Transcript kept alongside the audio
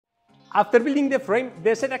After building the frame,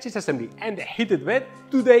 the Z-axis assembly and the heated bed,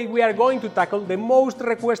 today we are going to tackle the most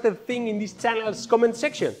requested thing in this channel's comment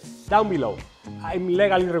section, down below. I'm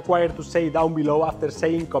legally required to say down below after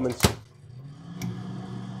saying comments.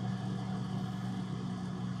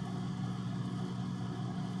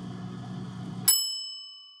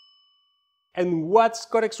 And what's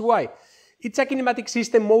Corexy? It's a kinematic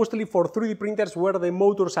system mostly for 3D printers where the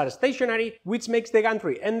motors are stationary, which makes the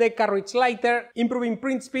gantry and the carriage lighter, improving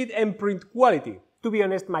print speed and print quality. To be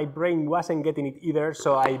honest, my brain wasn't getting it either,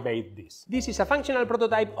 so I made this. This is a functional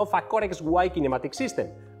prototype of a Corexy kinematic system,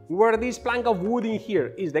 where this plank of wood in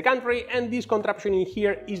here is the gantry and this contraption in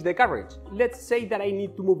here is the carriage. Let's say that I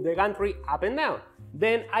need to move the gantry up and down.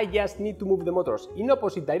 Then I just need to move the motors in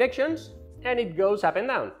opposite directions and it goes up and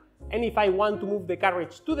down. And if I want to move the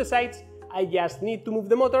carriage to the sides, I just need to move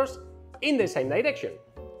the motors in the same direction.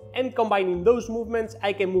 And combining those movements,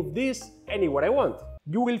 I can move this anywhere I want.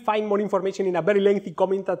 You will find more information in a very lengthy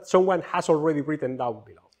comment that someone has already written down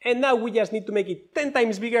below. And now we just need to make it 10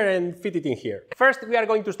 times bigger and fit it in here. First, we are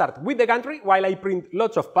going to start with the gantry while I print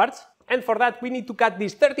lots of parts. And for that, we need to cut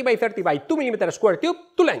this 30 by 30 by 2 mm square tube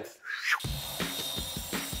to length.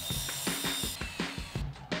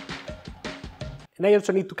 And I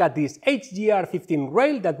also need to cut this HGR15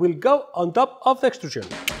 rail that will go on top of the extrusion.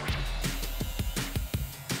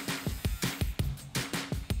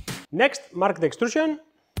 Next, mark the extrusion.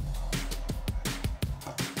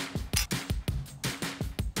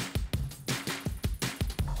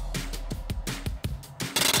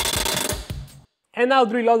 And now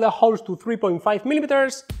drill all the holes to 3.5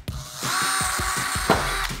 mm.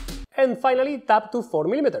 And finally tap to 4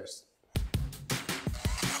 mm.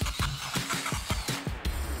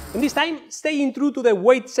 And this time, staying true to the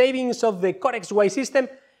weight savings of the Corexy system,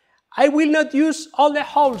 I will not use all the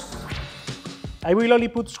holes. I will only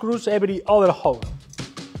put screws every other hole.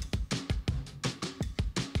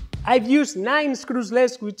 I've used 9 screws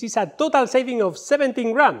less, which is a total saving of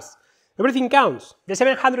 17 grams. Everything counts. The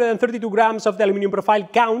 732 grams of the aluminum profile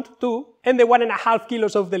count too, and the 1.5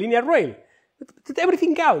 kilos of the linear rail. But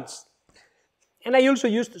everything counts. And I also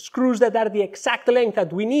used screws that are the exact length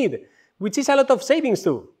that we need, which is a lot of savings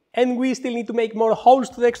too. And we still need to make more holes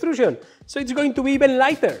to the extrusion, so it's going to be even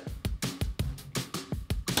lighter.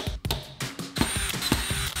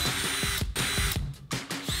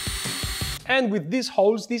 And with these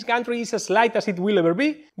holes, this gantry is as light as it will ever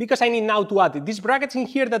be, because I need now to add these brackets in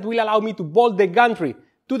here that will allow me to bolt the gantry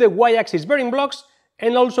to the Y-axis bearing blocks,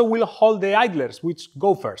 and also will hold the idlers, which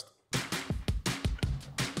go first.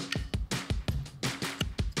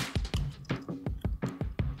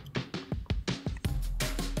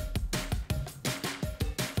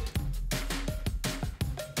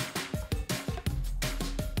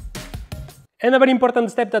 And a very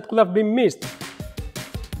important step that could have been missed.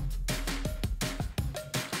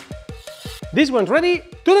 This one's ready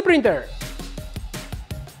to the printer!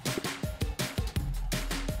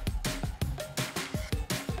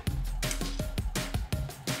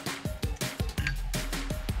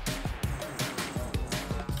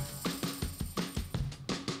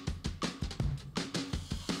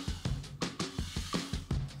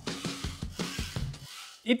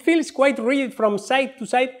 It feels quite rigid from side to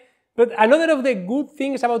side, but another of the good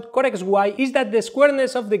things about Corexy is that the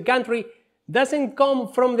squareness of the gantry doesn't come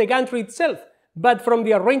from the gantry itself, but from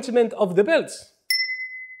the arrangement of the belts.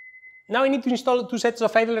 Now I need to install 2 sets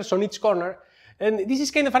of idlers on each corner, and this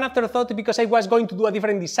is kind of an afterthought because I was going to do a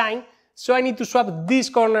different design, so I need to swap this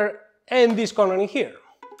corner and this corner in here.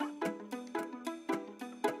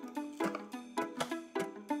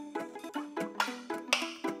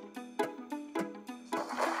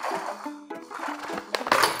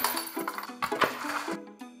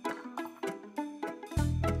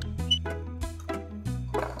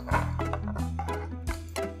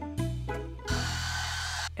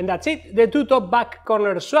 And that's it, the 2 top back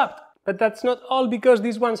corners swapped. But that's not all, because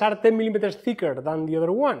these ones are 10 mm thicker than the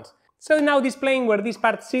other ones. So now this plane where this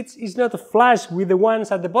part sits is not flush with the ones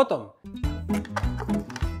at the bottom.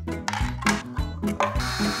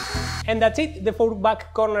 And that's it, the 4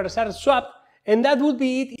 back corners are swapped, and that would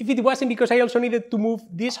be it if it wasn't because I also needed to move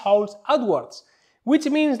these holes outwards. Which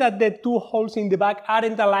means that the 2 holes in the back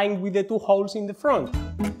aren't aligned with the 2 holes in the front.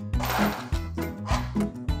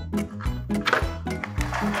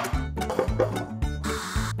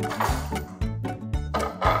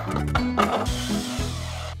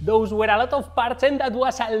 Those were a lot of parts and that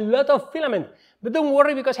was a lot of filament. But don't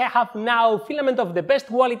worry, because I have now filament of the best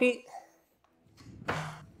quality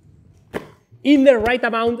in the right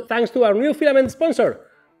amount thanks to our new filament sponsor,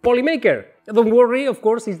 Polymaker. Don't worry, of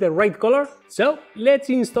course, it's the right color. So let's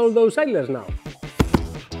install those idlers now.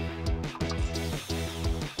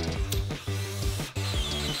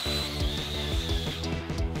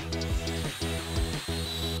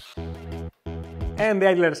 And the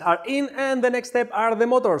idlers are in, and the next step are the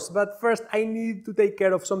motors. But first I need to take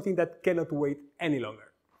care of something that cannot wait any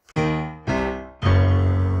longer.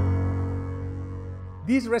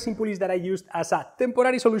 These resin pulleys that I used as a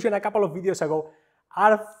temporary solution a couple of videos ago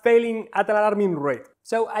are failing at an alarming rate.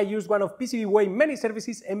 So I used one of PCBWay many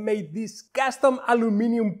services and made these custom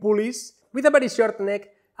aluminum pulleys with a very short neck,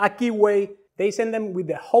 a keyway. They send them with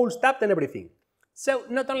the holes tapped and everything. So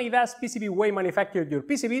not only does PCBWay manufacture your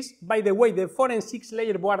PCBs, by the way the 4 and 6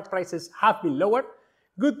 layer board prices have been lowered,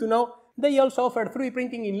 good to know. They also offer 3D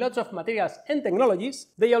printing in lots of materials and technologies.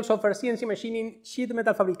 They also offer CNC machining, sheet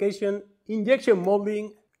metal fabrication, injection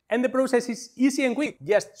molding, and the process is easy and quick.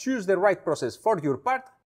 Just choose the right process for your part,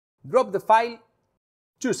 drop the file,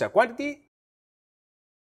 choose a quantity,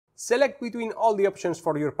 select between all the options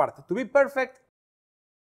for your part to be perfect,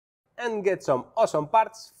 and get some awesome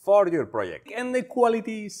parts for your project. And the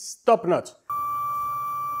quality is top notch.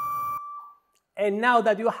 And now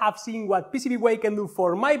that you have seen what PCBWay can do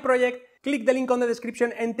for my project, click the link on the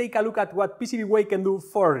description and take a look at what PCBWay can do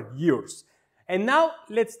for yours. And now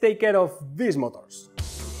let's take care of these motors.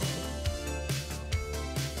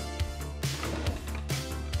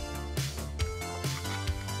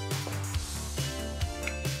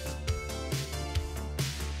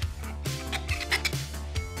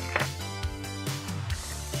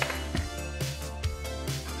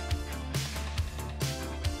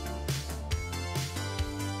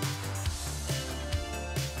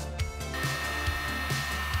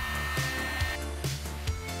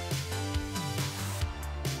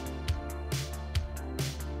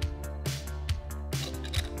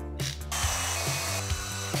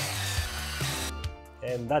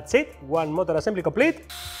 And that's it, one motor assembly complete.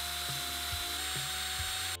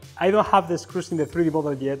 I don't have the screws in the 3D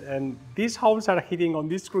model yet, and these holes are hitting on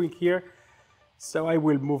this screw here, so I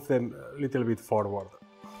will move them a little bit forward.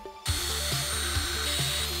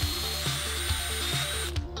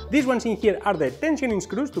 These ones in here are the tensioning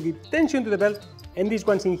screws to give tension to the belt, and these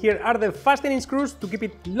ones in here are the fastening screws to keep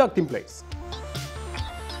it locked in place.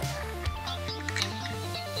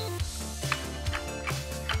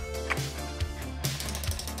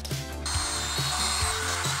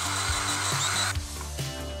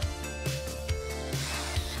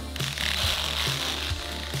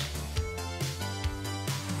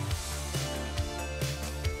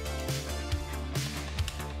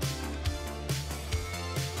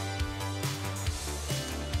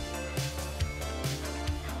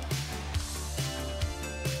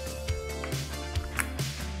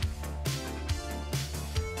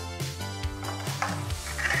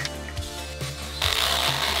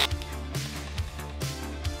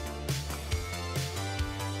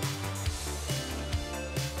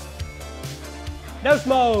 No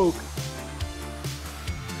smoke!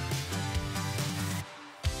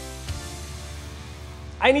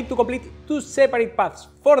 I need to complete 2 separate paths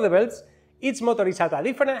for the belts. Each motor is at a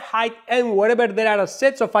different height, and wherever there are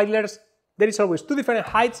sets of idlers, there is always 2 different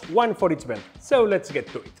heights, one for each belt. So let's get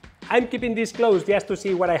to it. I'm keeping this close just to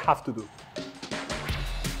see what I have to do.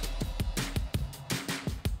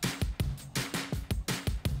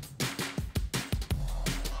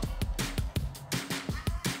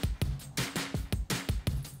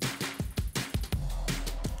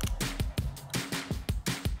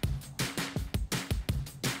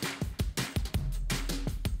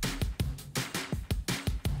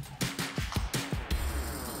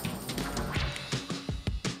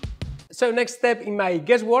 So next step in my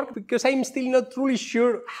guesswork, because I'm still not truly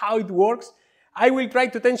sure how it works, I will try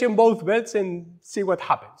to tension both belts and see what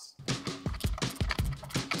happens.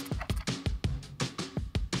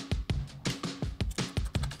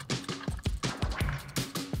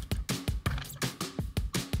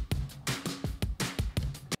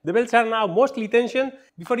 The belts are now mostly tensioned.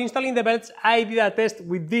 Before installing the belts, I did a test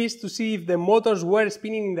with this to see if the motors were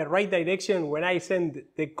spinning in the right direction when I send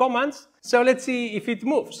the commands. So let's see if it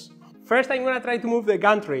moves. First, I'm gonna try to move the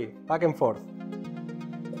gantry back and forth.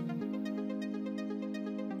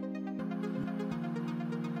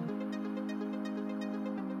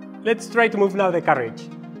 Let's try to move now the carriage.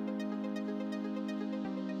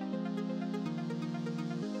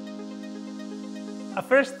 A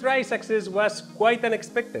first try success was quite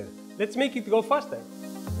unexpected. Let's make it go faster.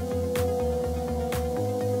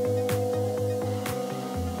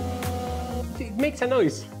 It makes a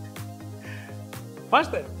noise.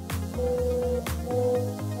 Faster.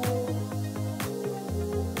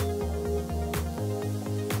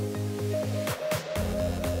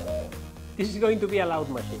 This is going to be a loud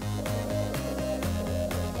machine.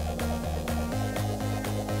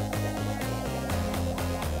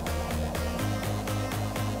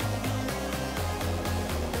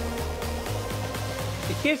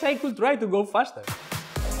 case I could try to go faster.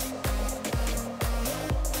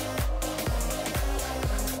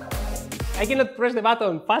 I cannot press the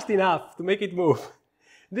button fast enough to make it move.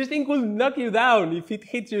 This thing could knock you down if it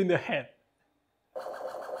hits you in the head.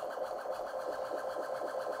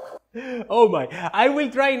 Oh my, I will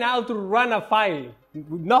try now to run a file,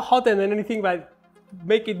 not hotter than anything, but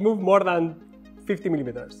make it move more than 50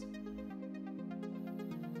 millimeters.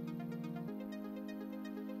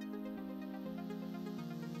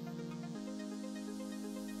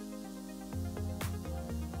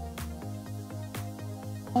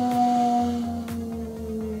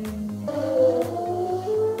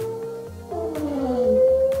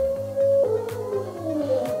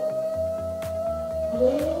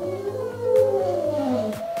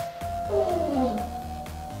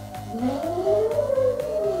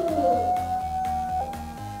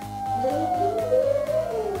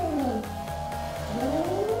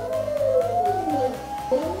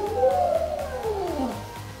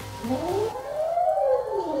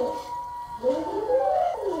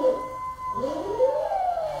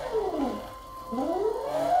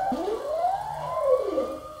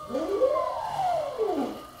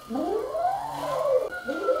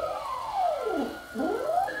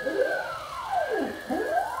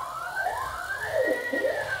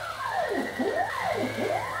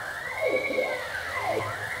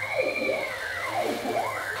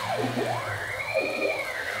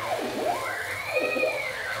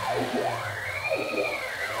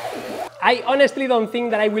 I honestly don't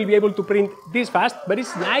think that I will be able to print this fast, but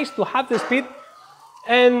it's nice to have the speed.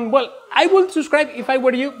 And well, I would subscribe if I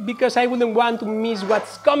were you, because I wouldn't want to miss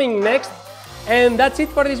what's coming next. And that's it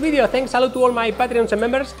for this video. Thanks a lot to all my Patreons and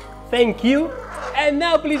members. Thank you. And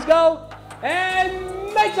now please go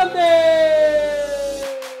and make something!